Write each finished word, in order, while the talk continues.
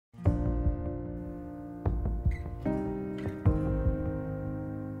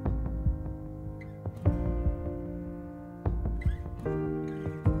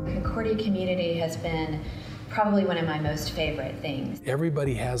Concordia community has been probably one of my most favorite things.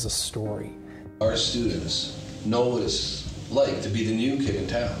 Everybody has a story. Our students know what it's like to be the new kid in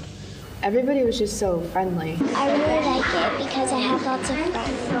town. Everybody was just so friendly. I really like it because I have lots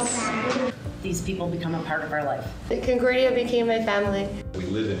of friends. These people become a part of our life. Concordia became my family. We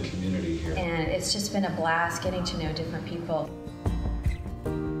live in community here. And it's just been a blast getting to know different people.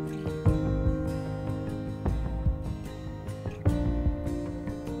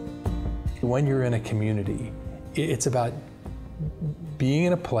 When you're in a community, it's about being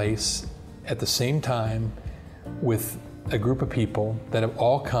in a place at the same time with a group of people that have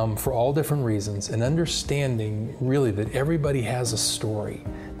all come for all different reasons, and understanding really that everybody has a story,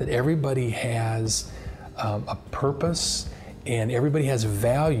 that everybody has a purpose, and everybody has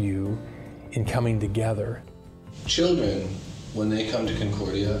value in coming together. Children, when they come to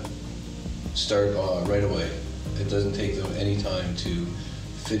Concordia, start right away. It doesn't take them any time to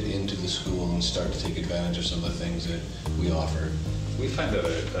fit into the school and start to take advantage of some of the things that we offer. We find that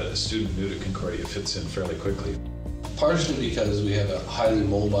a student new to Concordia fits in fairly quickly. Partially because we have a highly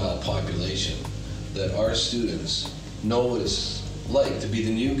mobile population, that our students know what it's like to be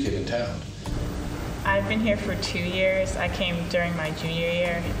the new kid in town. I've been here for 2 years. I came during my junior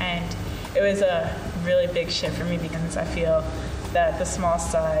year, and it was a really big shift for me because I feel that the small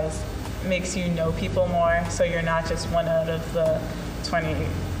size makes you know people more, so you're not just one out of the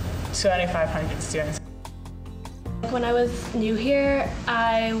 2,500 students. When I was new here,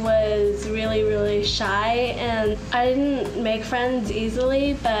 I was really shy, and I didn't make friends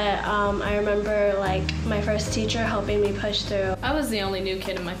easily, but I remember my first teacher helping me push through. I was the only new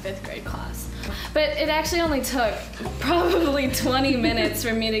kid in my 5th grade class. But it actually only took probably 20 minutes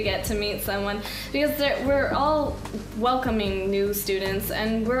for me to get to meet someone, because we're all welcoming new students,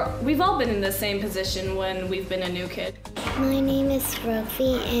 and we've all been in the same position when we've been a new kid. My name is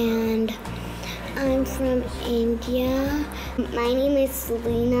Rafi, and I'm from India. My name is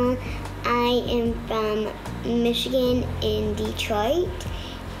Selena. I am from Michigan in Detroit,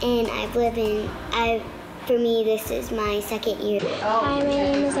 and for me, this is my 2nd year. Hi, my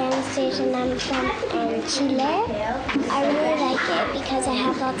name is Anastasia, and I'm from Chile. I really like it because I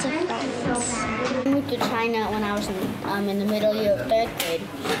have lots of friends. I moved to China when I was in the middle year of 3rd grade,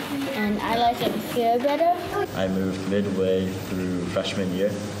 and I like it here better. I moved midway through freshman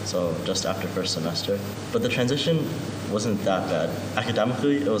year, so just after 1st semester. But the transition wasn't that bad.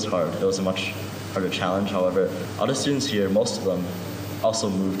 Academically, it was hard. It was a much harder challenge. However, all the students here, most of them,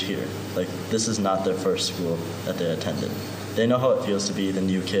 also moved here. This is not their first school that they attended. They know how it feels to be the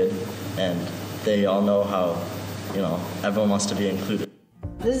new kid, and they all know how, everyone wants to be included.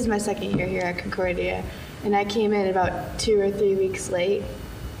 This is my 2nd year here at Concordia, and I came in about 2 or 3 weeks late.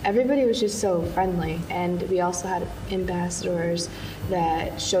 Everybody was just so friendly, and we also had ambassadors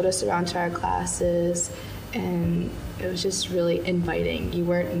that showed us around to our classes, and it was just really inviting. You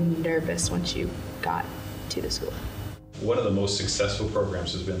weren't nervous once you got to the school. One of the most successful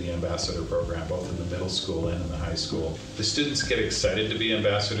programs has been the ambassador program, both in the middle school and in the high school. The students get excited to be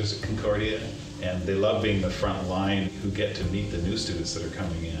ambassadors at Concordia, and they love being the front line who get to meet the new students that are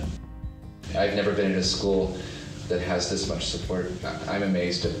coming in. I've never been in a school that has this much support. I'm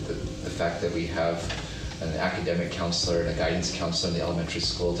amazed at the fact that we have an academic counselor and a guidance counselor in the elementary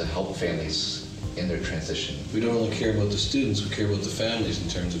school to help families in their transition. We don't only care about the students, we care about the families in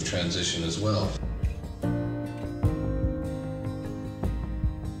terms of transition as well.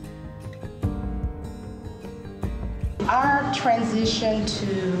 Our transition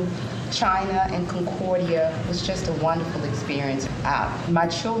to China and Concordia was just a wonderful experience. My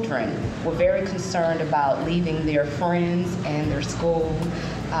children were very concerned about leaving their friends and their school,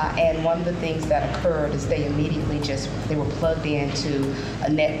 and one of the things that occurred is they were plugged into a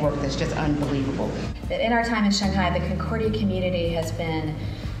network that's just unbelievable. In our time in Shanghai, the Concordia community has been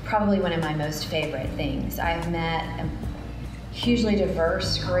probably one of my most favorite things. I've met a hugely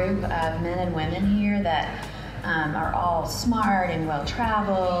diverse group of men and women here that are all smart and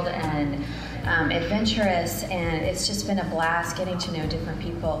well-traveled and adventurous, and it's just been a blast getting to know different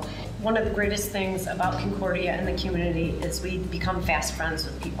people. One of the greatest things about Concordia and the community is we become fast friends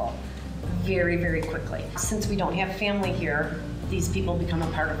with people very quickly. Since we don't have family here, these people become a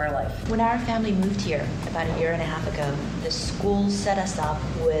part of our life. When our family moved here about 1.5 years ago, the school set us up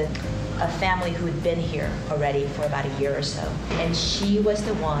with a family who had been here already for about 1 year or so. And she was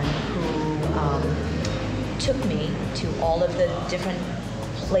the one who took me to all of the different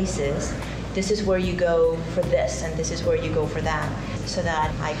places. This is where you go for this, and this is where you go for that, so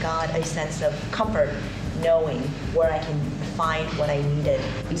that I got a sense of comfort knowing where I can find what I needed.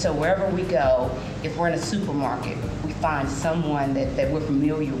 And so wherever we go, if we're in a supermarket, we find someone that we're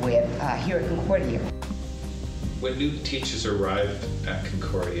familiar with here at Concordia. When new teachers arrive at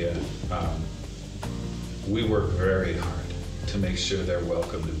Concordia, we work very hard to make sure they're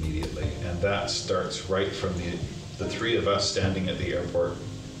welcomed immediately, and that starts right from the three of us standing at the airport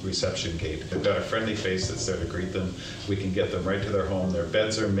reception gate. They've got a friendly face that's there to greet them. We can get them right to their home. Their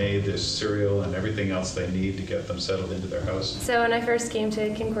beds are made, there's cereal and everything else they need to get them settled into their house. So when I first came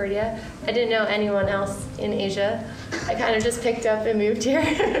to Concordia, I didn't know anyone else in Asia. I kind of just picked up and moved here.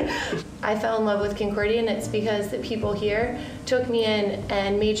 I fell in love with Concordia, and it's because the people here took me in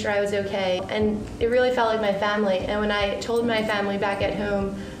and made sure I was okay. And it really felt like my family. And when I told my family back at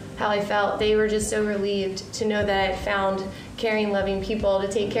home how I felt, they were just so relieved to know that I had found caring, loving people to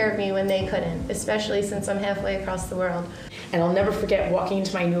take care of me when they couldn't, especially since I'm halfway across the world. And I'll never forget walking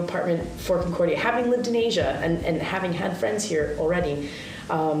into my new apartment for Concordia, having lived in Asia and having had friends here already.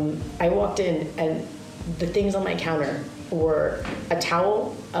 I walked in and the things on my counter were a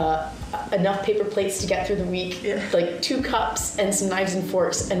towel, enough paper plates to get through the week, like 2 cups and some knives and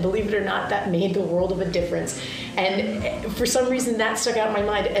forks, and believe it or not, that made the world of a difference. And for some reason that stuck out in my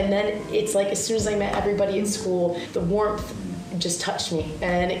mind, and then it's like as soon as I met everybody at school, the warmth just touched me,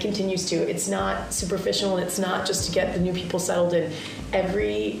 and it continues to. It's not superficial, and it's not just to get the new people settled in.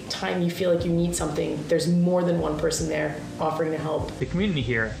 Every time you feel like you need something, there's more than one person there offering to help. The community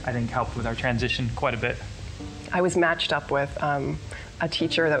here, I think, helped with our transition quite a bit. I was matched up with a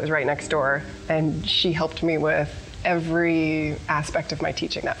teacher that was right next door, and she helped me with every aspect of my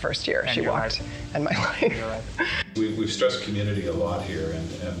teaching that first year. She walked in my life. We've stressed community a lot here,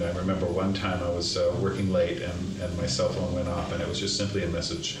 and I remember one time I was working late and my cell phone went off, and it was just simply a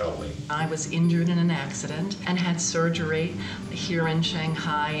message, help me. I was injured in an accident and had surgery here in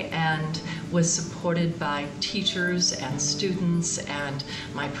Shanghai, and was supported by teachers and students and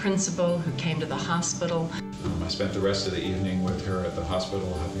my principal who came to the hospital. I spent the rest of the evening with her at the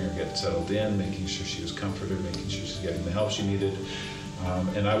hospital, helping her get settled in, making sure she was comforted, making sure she's getting the help she needed.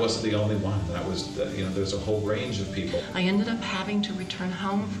 And I wasn't the only one. That was, there's a whole range of people. I ended up having to return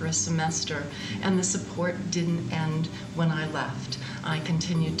home for a semester, and the support didn't end when I left. I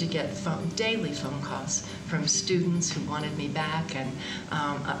continued to get daily phone calls from students who wanted me back, and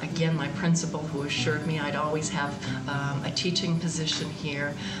again, my principal who assured me I'd always have a teaching position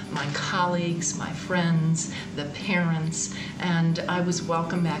here, my colleagues, my friends, the parents, and I was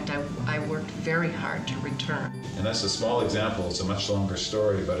welcome back. I worked very hard to return. And that's a small example. It's a much longer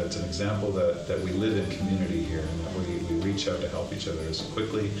story, but it's an example that we live in community here, and that we reach out to help each other as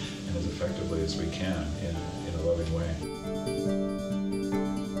quickly and as effectively as we can in a loving way.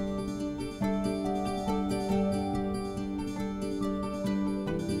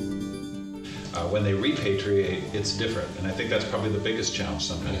 When they repatriate, it's different, and I think that's probably the biggest challenge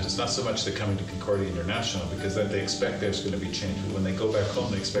sometimes. It's not so much the coming to Concordia International, because then they expect there's going to be change, but when they go back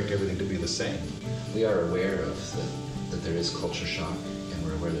home, they expect everything to be the same. We are aware of that there is culture shock, and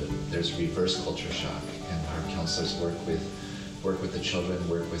we're aware that there's reverse culture shock, and our counselors work with the children,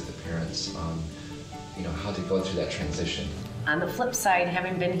 work with the parents on, how to go through that transition. On the flip side,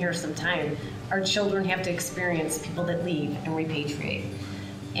 having been here some time, our children have to experience people that leave and repatriate.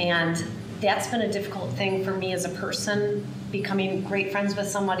 And that's been a difficult thing for me as a person, becoming great friends with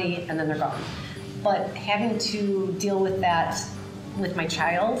somebody and then they're gone. But having to deal with that with my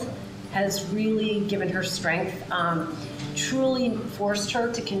child has really given her strength, truly forced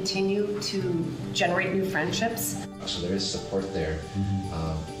her to continue to generate new friendships. So there is support there,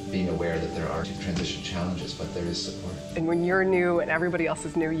 being aware that there are transition challenges, but there is support. And when you're new and everybody else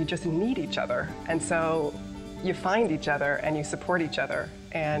is new, you just need each other. And so you find each other and you support each other.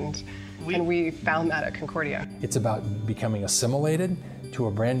 And we found that at Concordia. It's about becoming assimilated to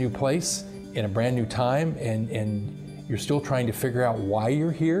a brand new place in a brand new time, and you're still trying to figure out why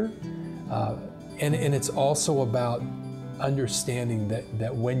you're here. And it's also about understanding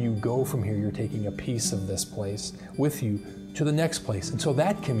that when you go from here, you're taking a piece of this place with you to the next place. And so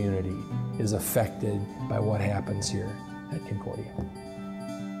that community is affected by what happens here at Concordia.